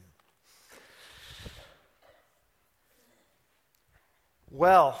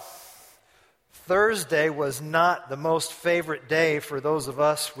Well, Thursday was not the most favorite day for those of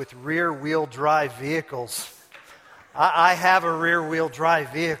us with rear-wheel drive vehicles. I have a rear-wheel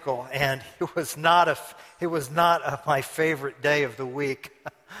drive vehicle, and it was not my favorite day of the week.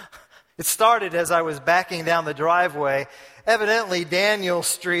 It started as I was backing down the driveway. Evidently, Daniel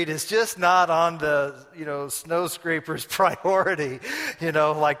Street is just not on the, snow scraper's priority,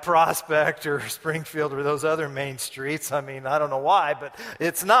 like Prospect or Springfield or those other main streets. I mean, I don't know why, but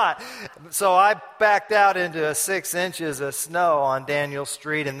it's not. So I backed out into 6 inches of snow on Daniel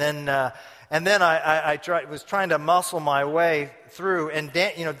Street, and then I was trying to muscle my way through, and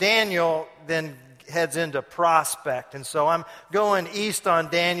Daniel then heads into Prospect, and so I'm going east on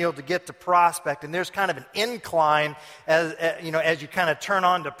Daniel to get to Prospect, and there's kind of an incline as you kind of turn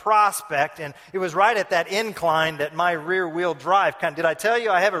on to Prospect, and it was right at that incline that my rear-wheel drive did I tell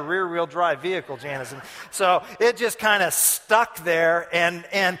you I have a rear-wheel drive vehicle, Janice? And so it just kind of stuck there,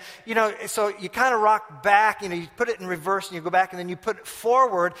 and so you kind of rock back, you put it in reverse and you go back, and then you put it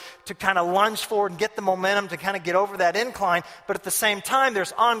forward to kind of lunge forward and get the momentum to kind of get over that incline, but at the same time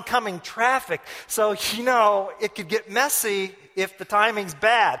there's oncoming traffic. So, it could get messy if the timing's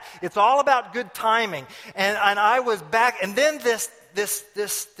bad. It's all about good timing. And I was back, and then this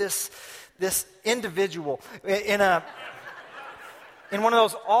individual in one of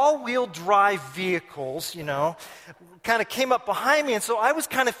those all-wheel drive vehicles, kind of came up behind me, and so I was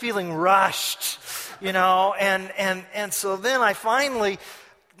kind of feeling rushed, and so then I finally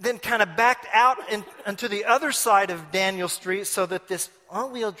kind of backed out into the other side of Daniel Street so that this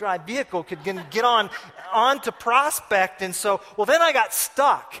all-wheel drive vehicle could get onto Prospect. And so, then I got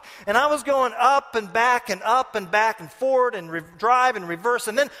stuck. And I was going up and back and up and back and forward and drive and reverse.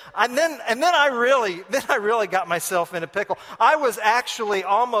 And then I really got myself in a pickle. I was actually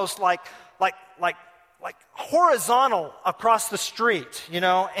almost like horizontal across the street,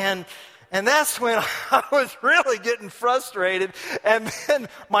 And that's when I was really getting frustrated. And then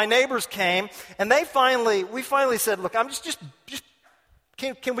my neighbors came, and we finally said, look,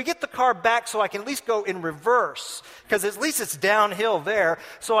 can we get the car back so I can at least go in reverse? Because at least it's downhill there.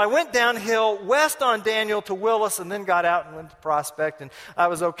 So I went downhill west on Daniel to Willis, and then got out and went to Prospect, and I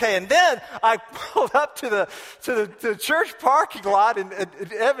was okay. And then I pulled up to the church parking lot, and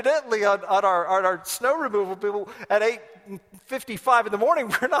evidently on our snow removal people at 8:55 in the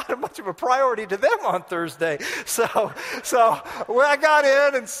morning, we're not much of a priority to them on Thursday. So when I got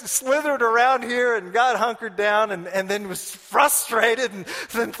in and slithered around here and got hunkered down and then was frustrated and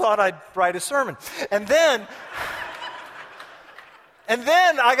then thought I'd write a sermon. And then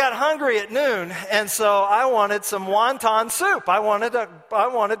I got hungry at noon, and so I wanted some wonton soup. I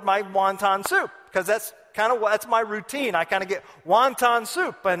wanted my wonton soup because that's my routine. I kind of get wonton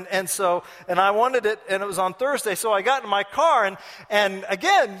soup, and I wanted it, and it was on Thursday. So I got in my car, and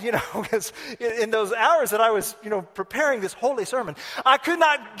again, because in those hours that I was, preparing this holy sermon, I could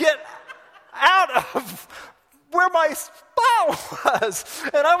not get out of where my spot was,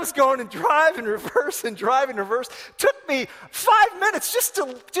 and I was going and drive in reverse. Took me 5 minutes just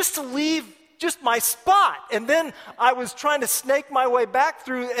to leave just my spot. And then I was trying to snake my way back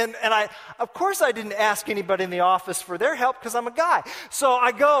through, and I, of course, I didn't ask anybody in the office for their help because I'm a guy. So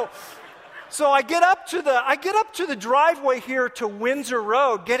I get up to the driveway here to Windsor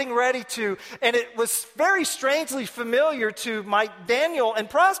Road, getting ready to, and it was very strangely familiar to my Daniel and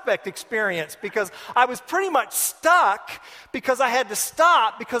Prospect experience because I was pretty much stuck because I had to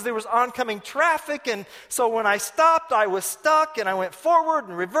stop because there was oncoming traffic, and so when I stopped, I was stuck, and I went forward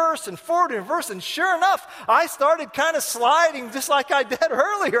and reverse, and sure enough, I started kind of sliding just like I did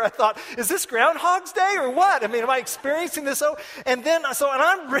earlier. I thought, is this Groundhog's Day or what? I mean, am I experiencing this? And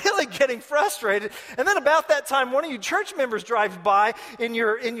I'm really getting frustrated. And then about that time, one of you church members drives by in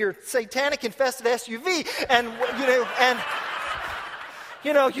your satanic infested SUV, and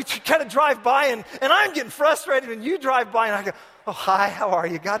you kind of drive by, and I'm getting frustrated, and you drive by, and I go, oh, hi, how are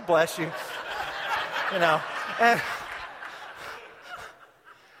you? God bless you.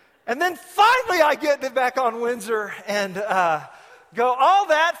 And then finally I get back on Windsor and go, all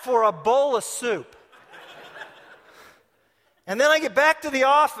that for a bowl of soup. And then I get back to the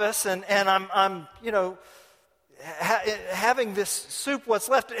office, and I'm having this soup, what's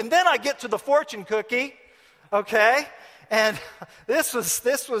left. And then I get to the fortune cookie, okay? And this was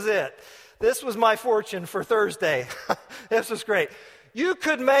it. This was my fortune for Thursday. This was great. You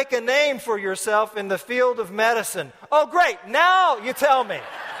could make a name for yourself in the field of medicine. Oh, great. Now you tell me.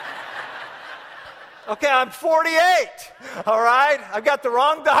 Okay, I'm 48, all right? I've got the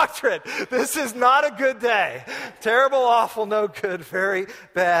wrong doctorate. This is not a good day. Terrible, awful, no good, very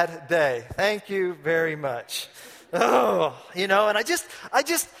bad day. Thank you very much. and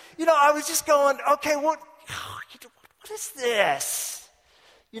I was just going, okay, what is this?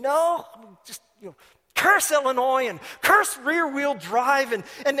 Just, curse Illinois and curse rear-wheel drive and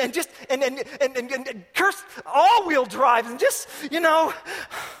curse all-wheel drive and just,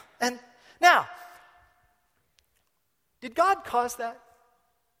 and now, did God cause that?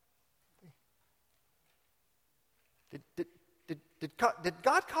 Did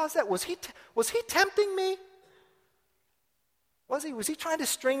God cause that? Was he tempting me? Was he trying to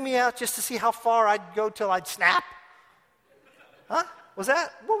string me out just to see how far I'd go till I'd snap? Huh?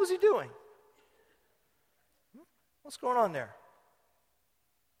 What was he doing? What's going on there?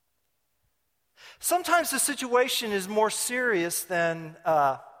 Sometimes the situation is more serious than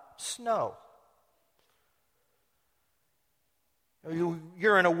snow.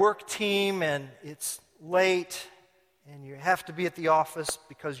 You're in a work team and it's late and you have to be at the office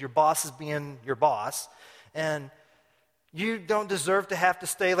because your boss is being your boss, and you don't deserve to have to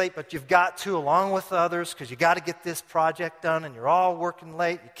stay late, but you've got to along with others because you got to get this project done, and you're all working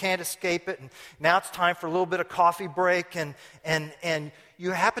late. You can't escape it, and now it's time for a little bit of coffee break, and you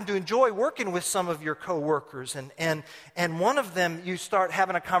happen to enjoy working with some of your coworkers, and one of them, you start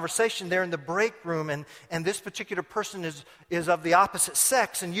having a conversation there in the break room, and this particular person is of the opposite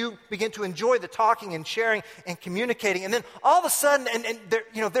sex, and you begin to enjoy the talking and sharing and communicating, and then all of a sudden,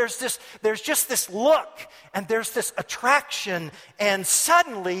 there's just this look, and there's this attraction, and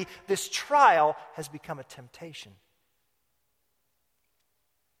suddenly this trial has become a temptation.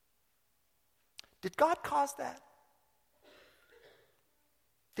 Did God cause that?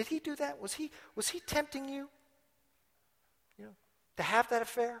 Did he do that? Was he tempting you, to have that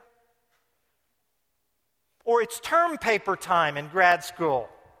affair? Or it's term paper time in grad school,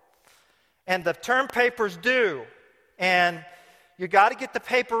 and the term paper's due, and you got to get the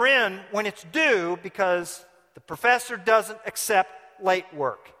paper in when it's due because the professor doesn't accept late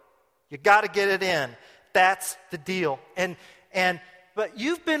work. You got to get it in. That's the deal. But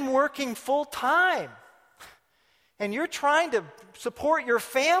you've been working full time. And you're trying to support your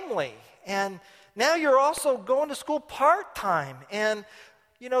family. And now you're also going to school part-time. And,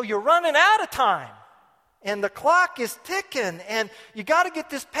 you're running out of time. And the clock is ticking. And you got to get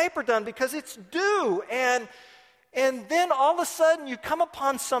this paper done because it's due. And then all of a sudden you come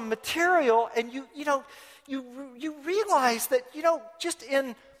upon some material and you realize that, just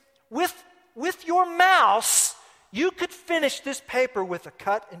with your mouse, you could finish this paper with a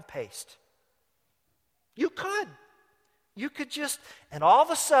cut and paste. You could. You could and all of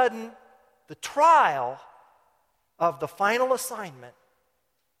a sudden, the trial of the final assignment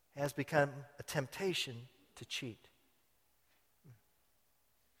has become a temptation to cheat.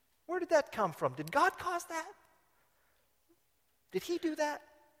 Where did that come from? Did God cause that? Did he do that?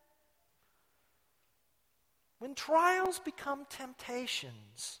 When trials become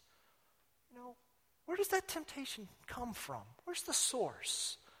temptations, where does that temptation come from? Where's the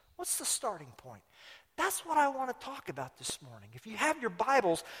source? What's the starting point? That's what I want to talk about this morning. If you have your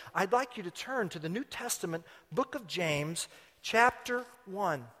Bibles, I'd like you to turn to the New Testament book of James, chapter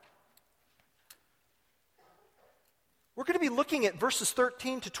 1. We're going to be looking at verses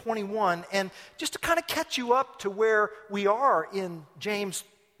 13 to 21, and just to kind of catch you up to where we are in James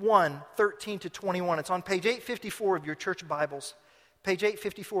 1, 13 to 21. It's on page 854 of your church Bibles. Page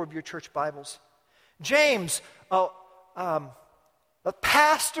 854 of your church Bibles. James, a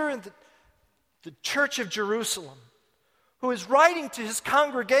pastor in the church of Jerusalem, who is writing to his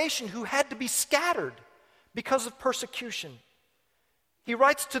congregation who had to be scattered because of persecution. He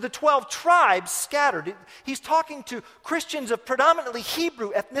writes to the 12 tribes scattered. He's talking to Christians of predominantly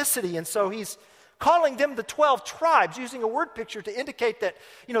Hebrew ethnicity, and so he's calling them the 12 tribes, using a word picture to indicate that,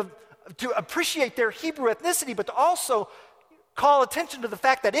 to appreciate their Hebrew ethnicity, but to also call attention to the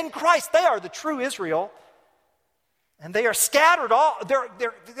fact that in Christ they are the true Israel. And they are scattered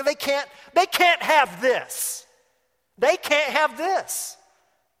they can't have this. They can't have this.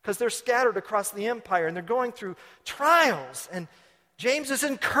 Because they're scattered across the empire and they're going through trials. And James is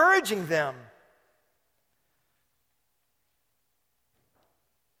encouraging them.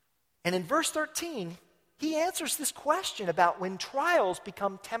 And in verse 13, he answers this question about when trials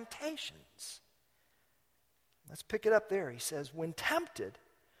become temptations. Let's pick it up there. He says, when tempted,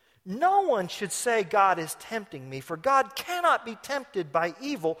 no one should say, God is tempting me, for God cannot be tempted by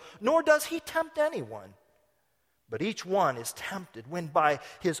evil, nor does he tempt anyone. But each one is tempted when by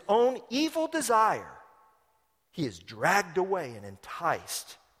his own evil desire he is dragged away and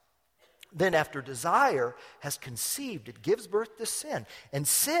enticed. Then after desire has conceived, it gives birth to sin. And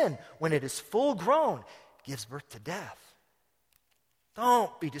sin, when it is full grown, gives birth to death.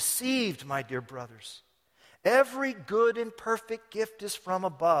 Don't be deceived, my dear brothers. Every good and perfect gift is from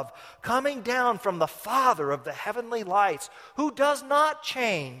above, coming down from the Father of the heavenly lights, who does not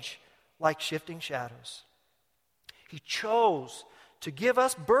change like shifting shadows. He chose to give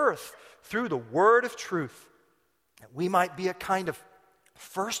us birth through the word of truth, that we might be a kind of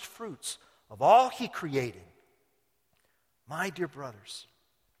first fruits of all he created. My dear brothers,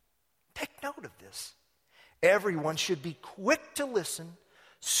 take note of this. Everyone should be quick to listen,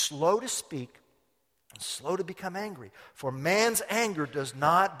 slow to speak, and slow to become angry. For man's anger does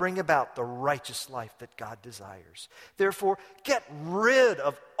not bring about the righteous life that God desires. Therefore, get rid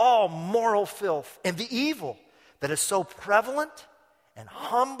of all moral filth and the evil that is so prevalent, and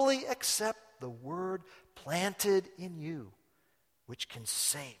humbly accept the word planted in you, which can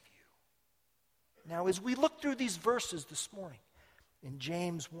save you. Now, as we look through these verses this morning, in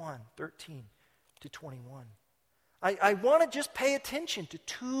James 1:13 to 21, I want to just pay attention to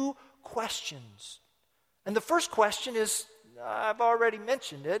two questions. And the first question is, I've already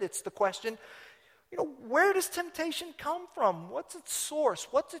mentioned it, it's the question, where does temptation come from? What's its source?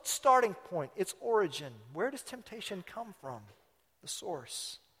 What's its starting point? Its origin? Where does temptation come from? The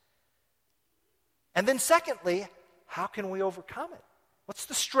source. And then secondly, how can we overcome it? What's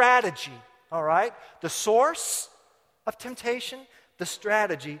the strategy? All right? The source of temptation, the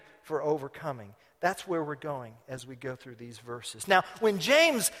strategy for overcoming. That's where we're going as we go through these verses. Now, when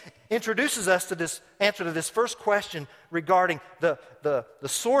James introduces us to this answer to this first question regarding the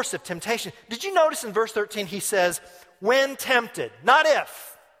source of temptation, did you notice in verse 13 he says, when tempted, not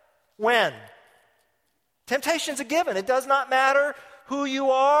if, when. Temptation's a given. It does not matter who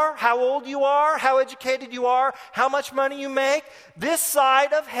you are, how old you are, how educated you are, how much money you make. This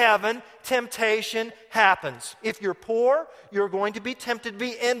side of heaven, temptation happens. If you're poor, you're going to be tempted to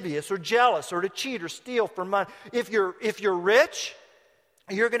be envious or jealous or to cheat or steal for money. If you're rich,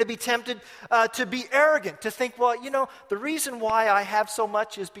 you're going to be tempted to be arrogant, to think, well, the reason why I have so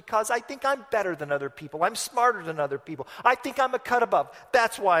much is because I think I'm better than other people. I'm smarter than other people. I think I'm a cut above.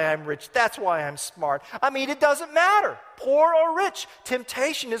 That's why I'm rich. That's why I'm smart. It doesn't matter. Poor or rich,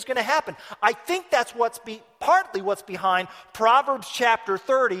 temptation is going to happen. I think that's partly what's behind Proverbs chapter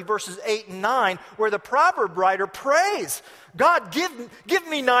 30, verses 8 and 9, where the proverb writer prays, God, give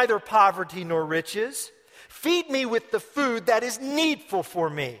me neither poverty nor riches. Feed me with the food that is needful for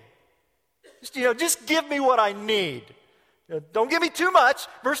me. Just give me what I need. Don't give me too much.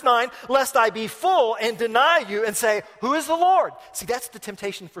 Verse 9, lest I be full and deny you and say, who is the Lord? See, that's the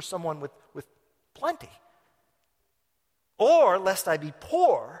temptation for someone with plenty. Or lest I be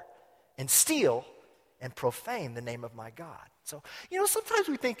poor and steal and profane the name of my God. So, sometimes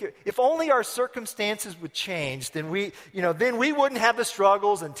we think if only our circumstances would change, then we wouldn't have the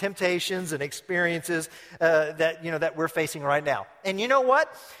struggles and temptations and experiences that we're facing right now. And you know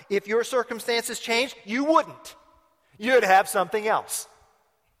what? If your circumstances changed, you wouldn't. You'd have something else.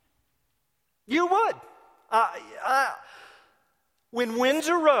 You would. When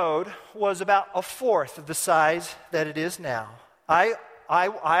Windsor Road was about a fourth of the size that it is now, I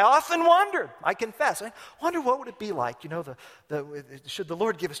often wondered, I confess, I wonder what would it be like, should the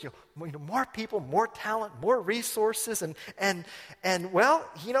Lord give us, more people, more talent, more resources, and well,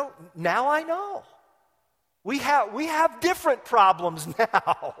 now I know. We have different problems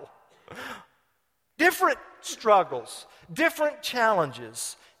now. Different struggles, different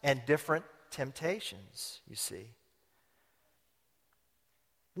challenges, and different temptations, you see.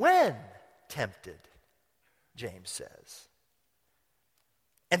 When tempted, James says.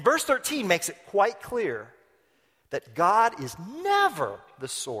 And verse 13 makes it quite clear that God is never the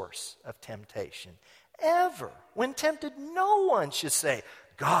source of temptation. Ever. When tempted, no one should say,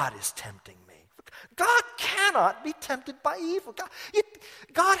 God is tempting me. God cannot be tempted by evil.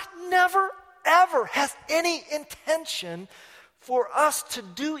 God never, ever has any intention for us to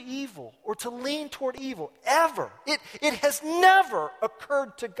do evil or to lean toward evil. Ever. It has never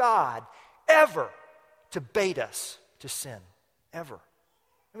occurred to God, ever, to bait us to sin. Ever.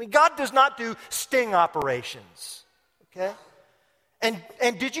 God does not do sting operations, okay?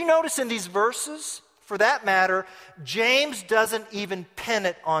 And did you notice in these verses, for that matter, James doesn't even pin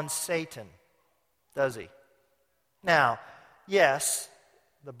it on Satan, does he? Now, yes,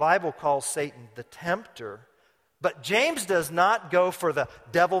 the Bible calls Satan the tempter, but James does not go for the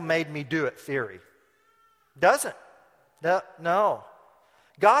devil made me do it theory. Doesn't. No.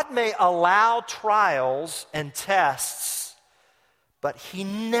 God may allow trials and tests, but he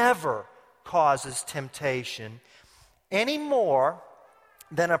never causes temptation any more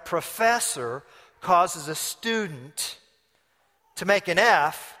than a professor causes a student to make an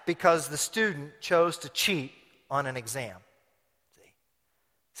F because the student chose to cheat on an exam. See?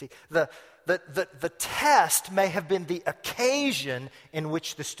 See, the test may have been the occasion in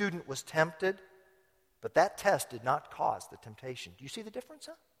which the student was tempted, but that test did not cause the temptation. Do you see the difference,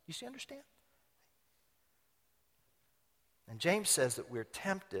 huh? You understand? And James says that we're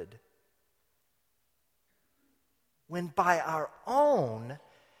tempted when by our own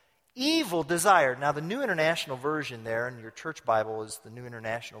evil desire. Now, the New International Version there in your church Bible is the New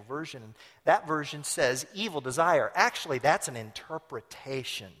International Version. And that version says evil desire. Actually, that's an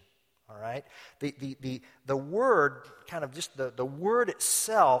interpretation. All right? The word, kind of just the word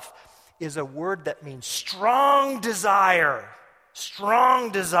itself is a word that means strong desire.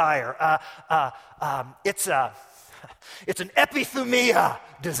 Strong desire. It's an epithumia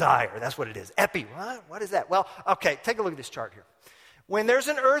desire. That's what it is. What is that? Well, okay, take a look at this chart here. When there's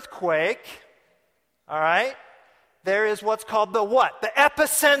an earthquake, all right, there is what's called the what? The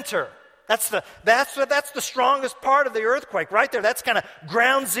epicenter. That's the strongest part of the earthquake right there. That's kind of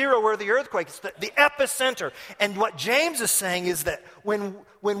ground zero where the earthquake is, the epicenter. And what James is saying is that when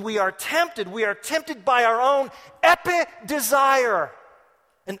we are tempted by our own epi-desire,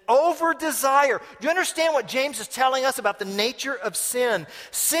 an over-desire. Do you understand what James is telling us about the nature of sin?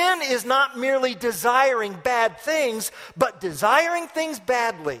 Sin is not merely desiring bad things, but desiring things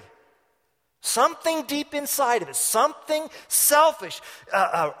badly. Something deep inside of us, something selfish,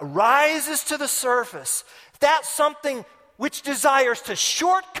 rises to the surface. That's something which desires to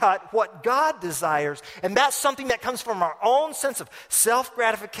shortcut what God desires, and that's something that comes from our own sense of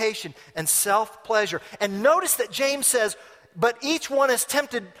self-gratification and self-pleasure. And notice that James says, but each one is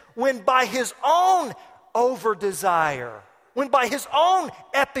tempted when by his own over-desire, when by his own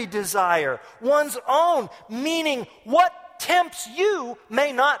epi-desire, one's own, meaning what tempts you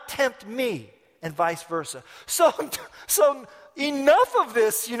may not tempt me, and vice versa. So enough of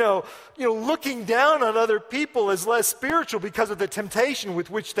this, looking down on other people as less spiritual because of the temptation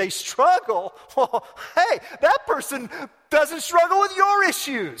with which they struggle. Well, hey, that person doesn't struggle with your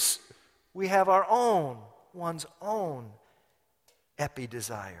issues. We have one's own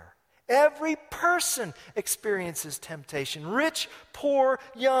epi-desire. Every person experiences temptation. Rich, poor,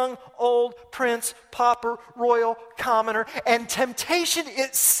 young, old, prince, pauper, royal, commoner. And temptation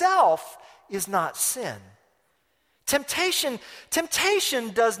itself is not sin. Temptation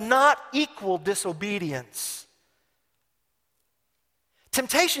does not equal disobedience.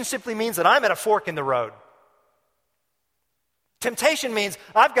 Temptation simply means that I'm at a fork in the road. Temptation means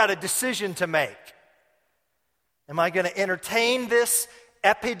I've got a decision to make. Am I going to entertain this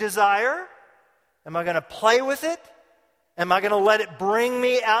epi-desire? Am I going to play with it? Am I going to let it bring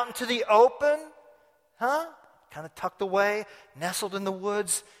me out into the open? Kind of tucked away, nestled in the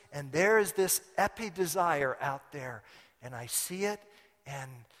woods, and there is this epi-desire out there. And I see it, and,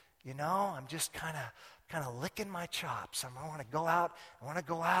 I'm just kind of licking my chops. I want to go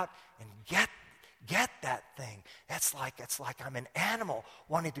out and get that thing. It's like I'm an animal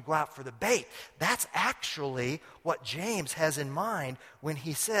wanting to go out for the bait. That's actually what James has in mind when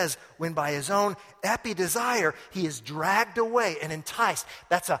he says, when by his own epi-desire he is dragged away and enticed.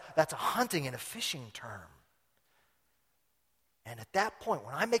 That's a hunting and a fishing term. And at that point,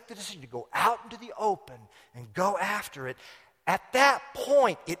 when I make the decision to go out into the open and go after it, at that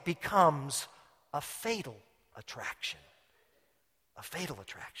point it becomes a fatal attraction. A fatal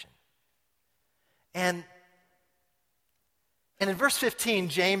attraction. And in verse 15,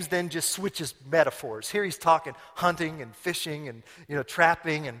 James then just switches metaphors. Here he's talking hunting and fishing and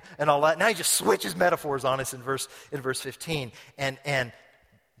trapping and all that. Now he just switches metaphors on us in verse 15. And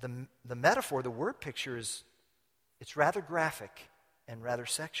the metaphor, the word picture it's rather graphic and rather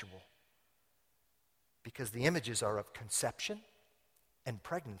sexual, because the images are of conception and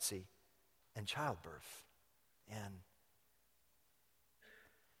pregnancy and childbirth. And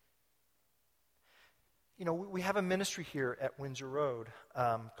we have a ministry here at Windsor Road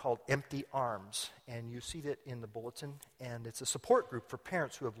called Empty Arms, and you see that in the bulletin, and it's a support group for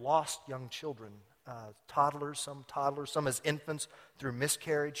parents who have lost young children, toddlers, some as infants through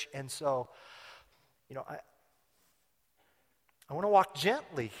miscarriage. And so, I want to walk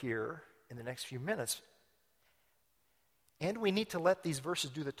gently here in the next few minutes, and we need to let these verses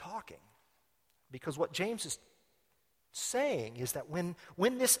do the talking, because what James is saying is that when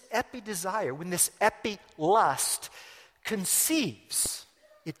this epi-desire, when this epi-lust conceives,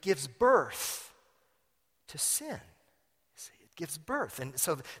 it gives birth to sin. See, it gives birth. And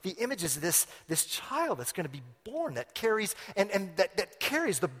so the image is this child that's going to be born that carries, and that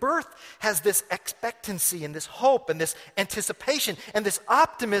carries, the birth has this expectancy and this hope and this anticipation and this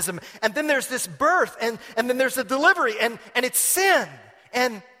optimism. And then there's this birth, and then there's the delivery, and it's sin.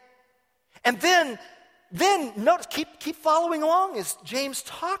 And then then notice, keep following along as James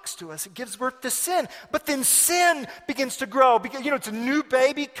talks to us. It gives birth to sin. But then sin begins to grow. Because, it's a new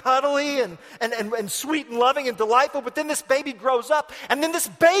baby, cuddly and sweet and loving and delightful. But then this baby grows up. And then this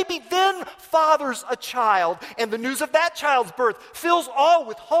baby then fathers a child. And the news of that child's birth fills all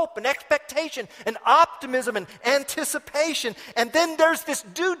with hope and expectation and optimism and anticipation. And then there's this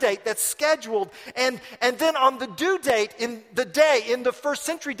due date that's scheduled. And then on the due date, in the first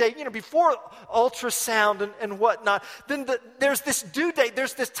century date, before ultrasound and whatnot, then there's this due date,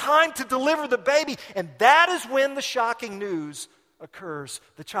 there's this time to deliver the baby, and that is when the shocking news occurs.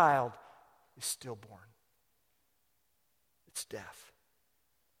 The child is stillborn. It's death.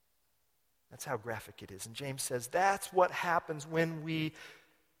 That's how graphic it is. And James says that's what happens when we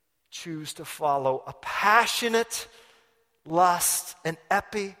choose to follow a passionate lust, an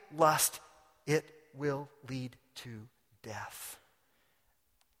epi-lust. It will lead to death.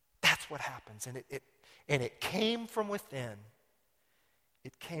 That's what happens. And it came from within.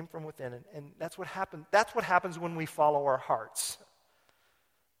 It came from within. And that's what happened. That's what happens when we follow our hearts.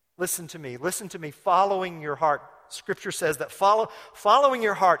 Listen to me. Following your heart. Scripture says that following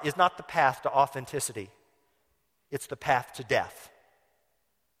your heart is not the path to authenticity. It's the path to death.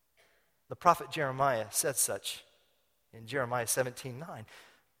 The prophet Jeremiah said such in Jeremiah 17:9.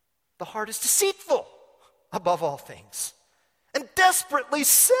 The heart is deceitful above all things and desperately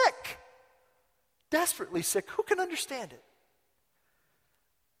sick. Desperately sick. Who can understand it?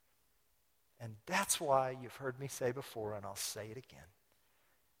 And that's why you've heard me say before, and I'll say it again.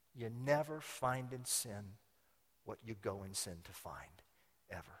 You never find in sin what you go in sin to find.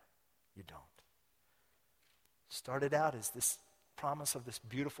 Ever. You don't. Started out as this promise of this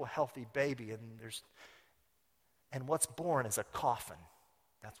beautiful, healthy baby, and what's born is a coffin.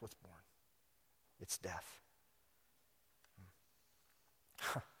 That's what's born. It's death.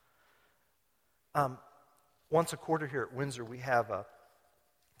 Once a quarter here at Windsor, we have a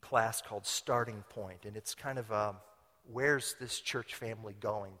class called Starting Point, and it's kind of a where's this church family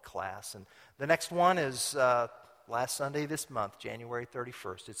going class. And the next one is last Sunday this month, January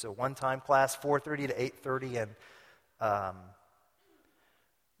 31st. It's a one-time class, 4:30 to 8:30, and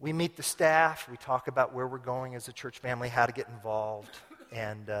we meet the staff. We talk about where we're going as a church family, how to get involved.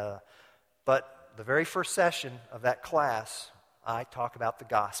 But the very first session of that class, I talk about the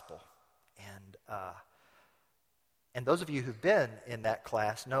gospel. And those of you who've been in that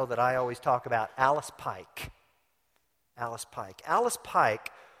class know that I always talk about Alice Pike. Alice Pike. Alice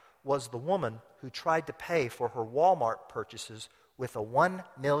Pike was the woman who tried to pay for her Walmart purchases with a $1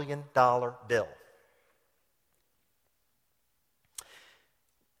 million bill.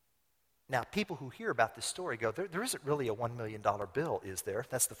 Now, people who hear about this story go, there isn't really a $1 million bill, is there?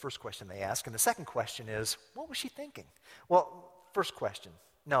 That's the first question they ask. And the second question is, what was she thinking? Well, first question,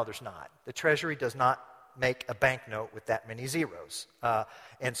 no, there's not. The Treasury does not make a banknote with that many zeros.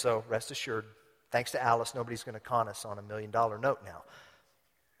 And so, rest assured, thanks to Alice, nobody's going to con us on a $1 million note now.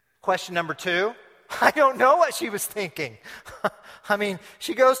 Question number 2, I don't know what she was thinking. I mean,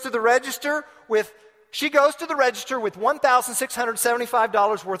 she goes to the register with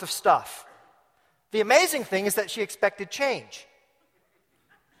 $1,675 worth of stuff. The amazing thing is that she expected change.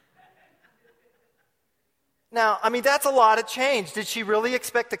 Now, I mean, that's a lot of change. Did she really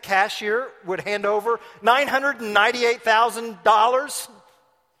expect the cashier would hand over $998,000?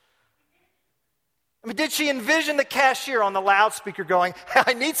 I mean, did she envision the cashier on the loudspeaker going,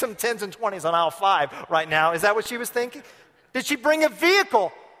 I need some 10s and 20s on aisle 5 right now? Is that what she was thinking? Did she bring a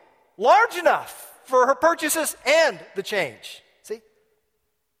vehicle large enough for her purchases and the change? See?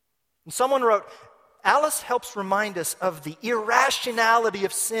 And someone wrote, Alice helps remind us of the irrationality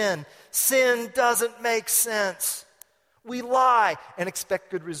of sin. Sin doesn't make sense. We lie and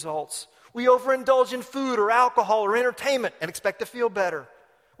expect good results. We overindulge in food or alcohol or entertainment and expect to feel better.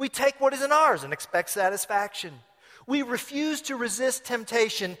 We take what isn't ours and expect satisfaction. We refuse to resist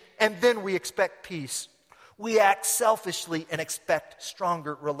temptation and then we expect peace. We act selfishly and expect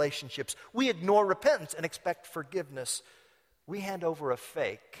stronger relationships. We ignore repentance and expect forgiveness. We hand over a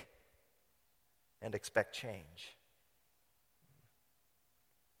fake and expect change.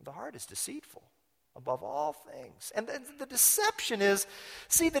 The heart is deceitful above all things. And the deception is,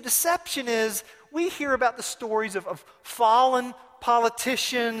 we hear about the stories of fallen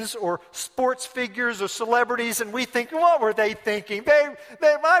politicians or sports figures or celebrities, and we think, what were they thinking?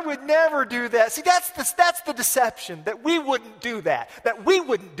 I would never do that. See, that's the deception, that we wouldn't do that, that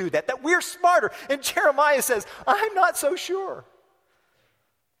we're smarter. And Jeremiah says, I'm not so sure.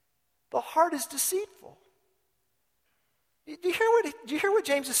 The heart is deceitful. Do you hear what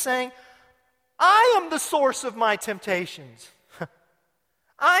James is saying? I am the source of my temptations.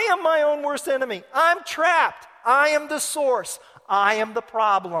 I am my own worst enemy. I'm trapped. I am the source. I am the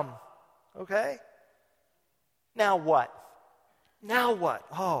problem. Okay? Now what? Now what?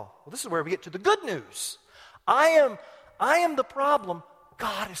 Oh, well, this is where we get to the good news. I am the problem.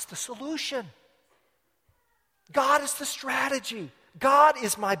 God is the solution. God is the strategy. God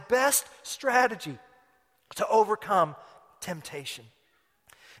is my best strategy to overcome temptation.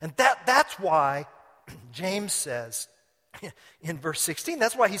 And that's why James says in verse 16,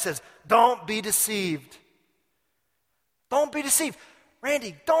 that's why he says, don't be deceived. Don't be deceived.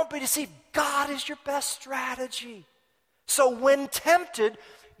 Randy, don't be deceived. God is your best strategy. So when tempted,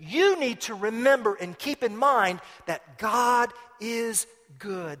 you need to remember and keep in mind that God is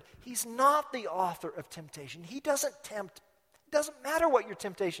good. He's not the author of temptation. He doesn't tempt. It doesn't matter what your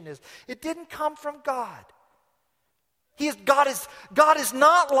temptation is. It didn't come from God. God is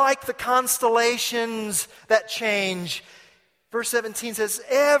not like the constellations that change. Verse 17 says,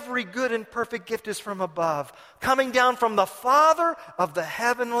 every good and perfect gift is from above, coming down from the Father of the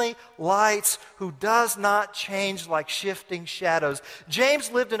heavenly lights, who does not change like shifting shadows. James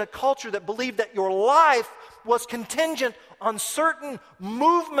lived in a culture that believed that your life was contingent on certain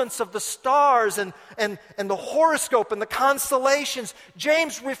movements of the stars and the horoscope and the constellations.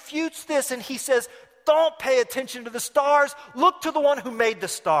 James refutes this and he says, don't pay attention to the stars. Look to the one who made the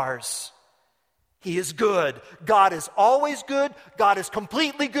stars. He is good. God is always good. God is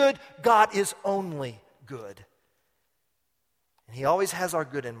completely good. God is only good. And He always has our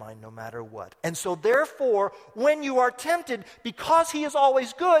good in mind no matter what. And so therefore, when you are tempted, because He is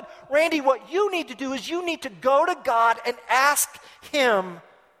always good, Randy, what you need to do is you need to go to God and ask Him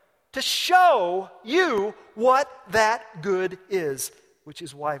to show you what that good is. Which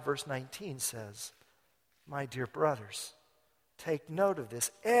is why verse 19 says, my dear brothers, take note of this.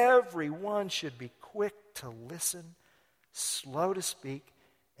 Everyone should be quick to listen, slow to speak,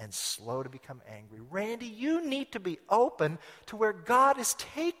 and slow to become angry. Randy, you need to be open to where God is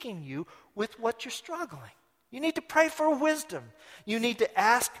taking you with what you're struggling. You need to pray for wisdom. You need to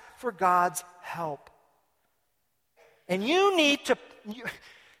ask for God's help. And you need to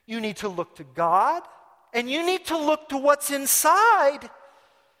look to God, and you need to look to what's inside.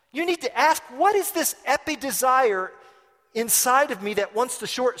 You need to ask, what is this epi-desire inside of me that wants to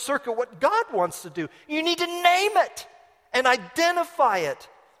short circuit what God wants to do? You need to name it and identify it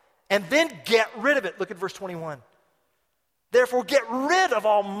and then get rid of it. Look at verse 21. Therefore, get rid of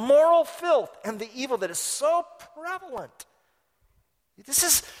all moral filth and the evil that is so prevalent.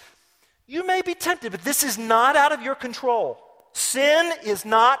 You may be tempted, but this is not out of your control. Sin is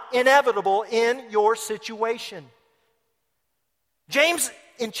not inevitable in your situation. James,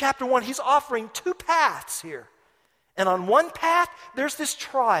 in chapter 1, he's offering two paths here. And on one path, there's this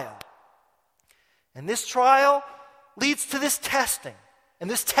trial. And this trial leads to this testing. And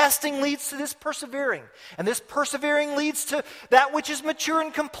this testing leads to this persevering. And this persevering leads to that which is mature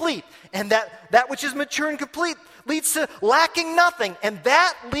and complete. And that which is mature and complete leads to lacking nothing. And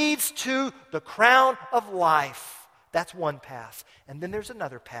that leads to the crown of life. That's one path. And then there's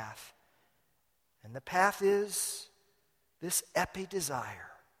another path. And the path is this epi-desire.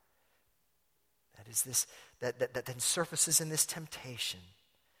 That is this, that then surfaces in this temptation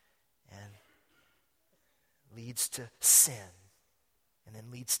and leads to sin and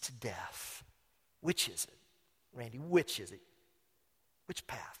then leads to death. Which is it? Randy, which is it? Which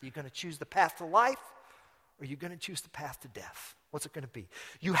path? Are you going to choose the path to life or are you going to choose the path to death? What's it going to be?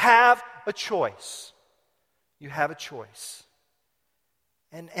 You have a choice. You have a choice.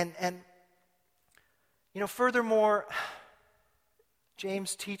 And furthermore,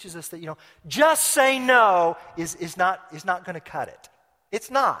 James teaches us that, just say no is not going to cut it. It's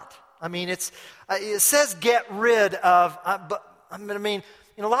not. I mean, it says get rid of, but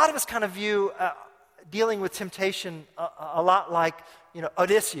a lot of us kind of view dealing with temptation a lot like,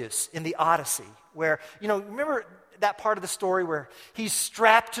 Odysseus in the Odyssey, where, remember that part of the story where he's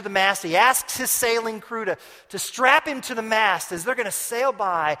strapped to the mast. He asks his sailing crew to strap him to the mast as they're going to sail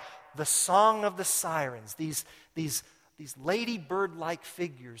by the song of the sirens, these ladybird-like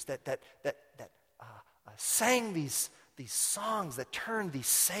figures that sang these songs that turned these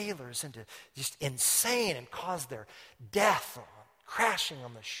sailors into just insane and caused their death crashing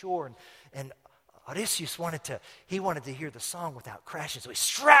on the shore. And Odysseus wanted to hear the song without crashing, so he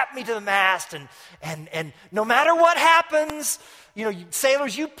strapped me to the mast, and no matter what happens,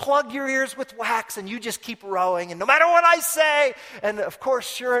 sailors, you plug your ears with wax and you just keep rowing, and no matter what I say, and of course,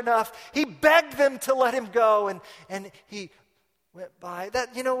 sure enough, he begged them to let him go, and he went by.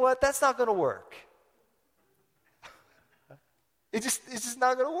 That's not going to work. It's just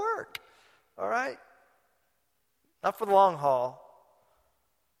not going to work. All right? Not for the long haul.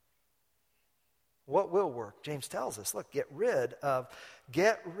 What will work? James tells us, look, get rid of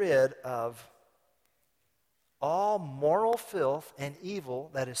all moral filth and evil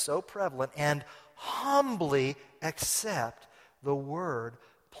that is so prevalent, and humbly accept the word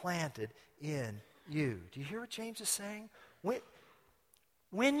planted in you. Do you hear what James is saying?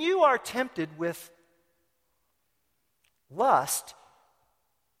 When you are tempted with lust,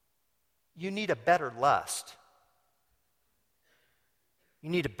 you need a better lust. You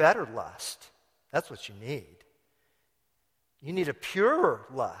need a better lust. That's what you need. You need a purer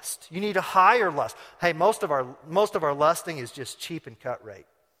lust. You need a higher lust. Hey, most of our lusting is just cheap and cut rate.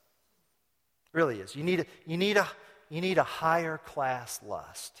 It really is. You need a higher class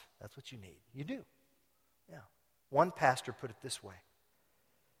lust. That's what you need. You do. Yeah. One pastor put it this way.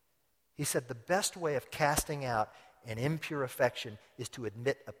 He said the best way of casting out an impure affection is to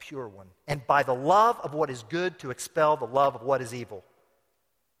admit a pure one, and by the love of what is good to expel the love of what is evil.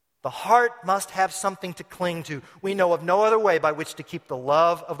 The heart must have something to cling to. We know of no other way by which to keep the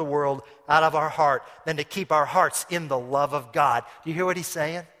love of the world out of our heart than to keep our hearts in the love of God. Do you hear what he's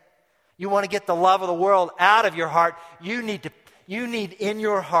saying? You want to get the love of the world out of your heart, you need in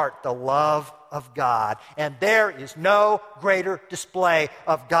your heart the love of God. And there is no greater display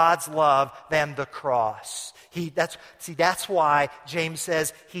of God's love than the cross. That's why James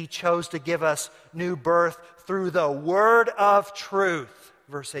says he chose to give us new birth through the word of truth.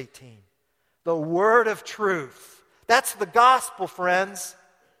 Verse 18. The word of truth. That's the gospel, friends.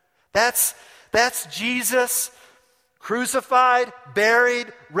 That's Jesus crucified,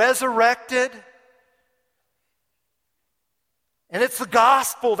 buried, resurrected. And it's the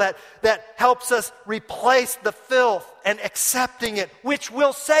gospel that helps us replace the filth and accepting it, which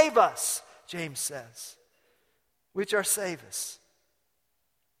will save us, James says. Which are save us.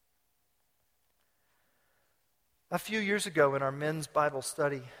 A few years ago in our men's Bible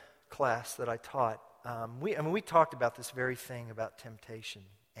study class that I taught, we talked about this very thing about temptation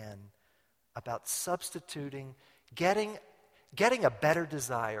and about substituting, getting a better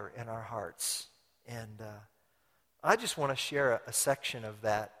desire in our hearts. And I just want to share a section of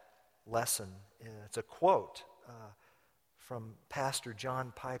that lesson. It's a quote from Pastor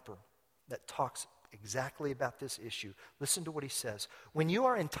John Piper that talks exactly about this issue. Listen to what he says. When you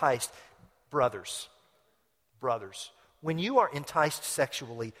are enticed, brothers, when you are enticed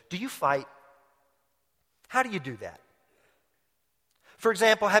sexually, do you fight? How do you do that? For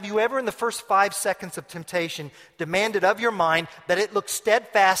example, have you ever in the first 5 seconds of temptation demanded of your mind that it look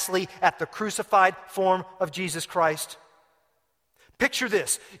steadfastly at the crucified form of Jesus Christ? Picture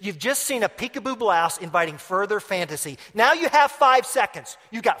this. You've just seen a peekaboo blouse inviting further fantasy. Now you have 5 seconds.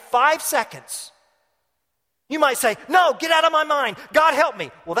 You got 5 seconds. You might say, no, get out of my mind. God help me.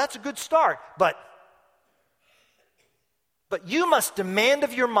 Well, that's a good start, but you must demand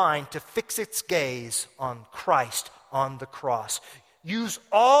of your mind to fix its gaze on Christ on the cross. Use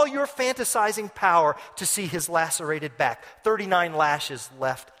all your fantasizing power to see his lacerated back. 39 lashes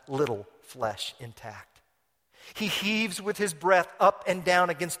left little flesh intact. He heaves with his breath up and down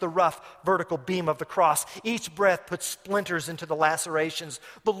against the rough vertical beam of the cross. Each breath puts splinters into the lacerations.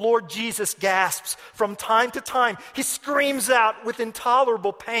 The Lord Jesus gasps from time to time. He screams out with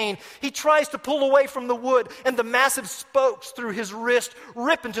intolerable pain. He tries to pull away from the wood, and the massive spokes through his wrist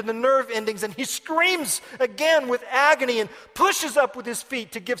rip into the nerve endings, and he screams again with agony and pushes up with his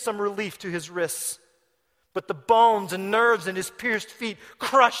feet to give some relief to his wrists. But the bones and nerves in his pierced feet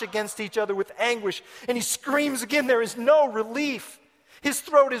crush against each other with anguish, and he screams again. There is no relief. His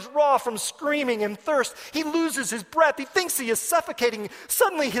throat is raw from screaming and thirst. He loses his breath. He thinks he is suffocating.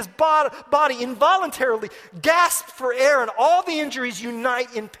 Suddenly his body involuntarily gasps for air, and all the injuries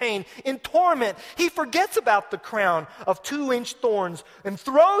unite in pain. In torment, he forgets about the crown of 2-inch thorns and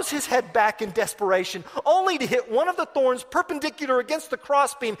throws his head back in desperation, only to hit one of the thorns perpendicular against the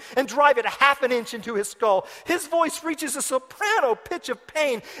crossbeam and drive it 1/2 inch into his skull. His voice reaches a soprano pitch of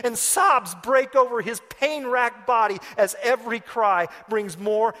pain, and sobs break over his pain-racked body as every cry brings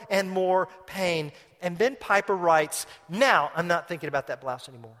more and more pain. And then Piper writes, now I'm not thinking about that blouse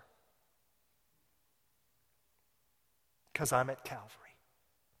anymore, because I'm at Calvary.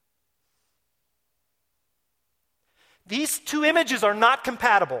 These two images are not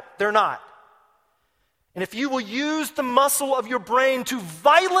compatible. They're not. And if you will use the muscle of your brain to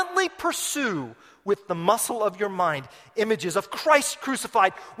violently pursue with the muscle of your mind images of Christ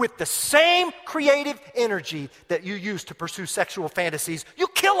crucified with the same creative energy that you use to pursue sexual fantasies, you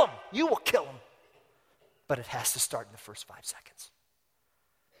kill them. You will kill them. But it has to start in the first 5 seconds.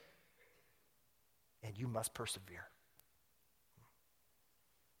 And you must persevere.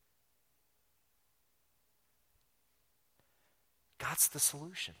 God's the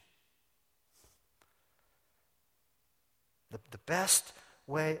solution. The best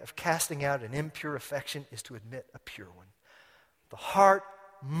way of casting out an impure affection is to admit a pure one. The heart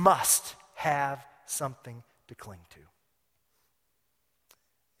must have something to cling to.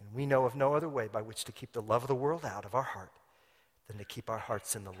 And we know of no other way by which to keep the love of the world out of our heart than to keep our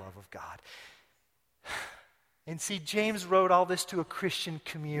hearts in the love of God. And see, James wrote all this to a Christian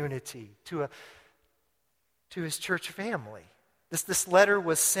community, to his church family. This letter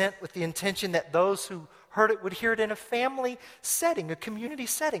was sent with the intention that those who heard it would hear it in a family setting, a community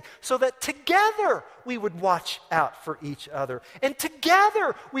setting, so that together we would watch out for each other. And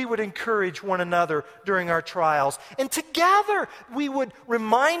together we would encourage one another during our trials. And together we would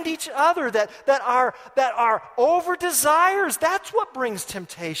remind each other that our over-desires, that's what brings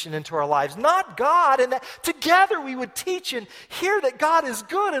temptation into our lives, not God. And that together we would teach and hear that God is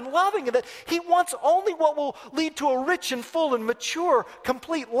good and loving and that He wants only what will lead to a rich and full and mature,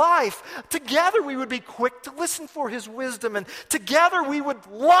 complete life. Together we would be quick to listen for His wisdom, and together we would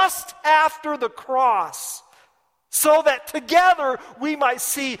lust after the cross so that together we might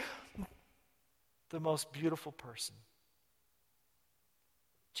see the most beautiful person,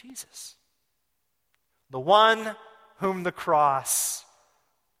 Jesus, the one whom the cross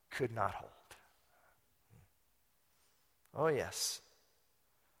could not hold. Oh yes,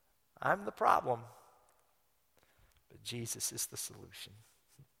 I'm the problem, but Jesus is the solution.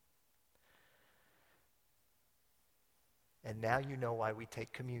 And now you know why we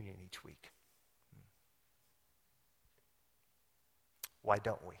take communion each week. Why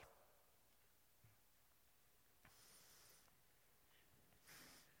don't we?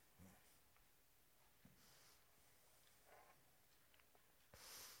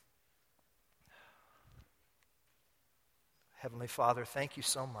 Heavenly Father, thank you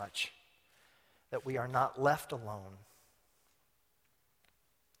so much that we are not left alone.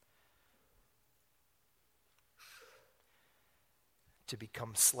 To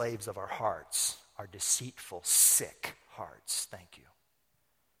become slaves of our hearts, our deceitful, sick hearts. Thank you.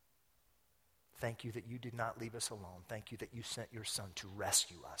 Thank you that you did not leave us alone. Thank you that you sent your Son to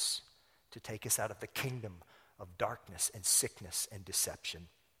rescue us, to take us out of the kingdom of darkness and sickness and deception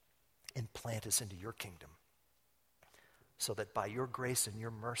and plant us into your kingdom, so that by your grace and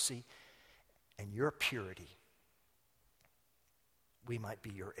your mercy and your purity, we might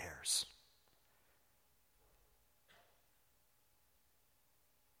be your heirs.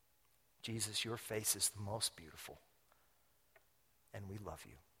 Jesus, your face is the most beautiful, and we love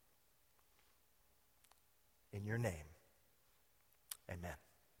you. In your name, amen.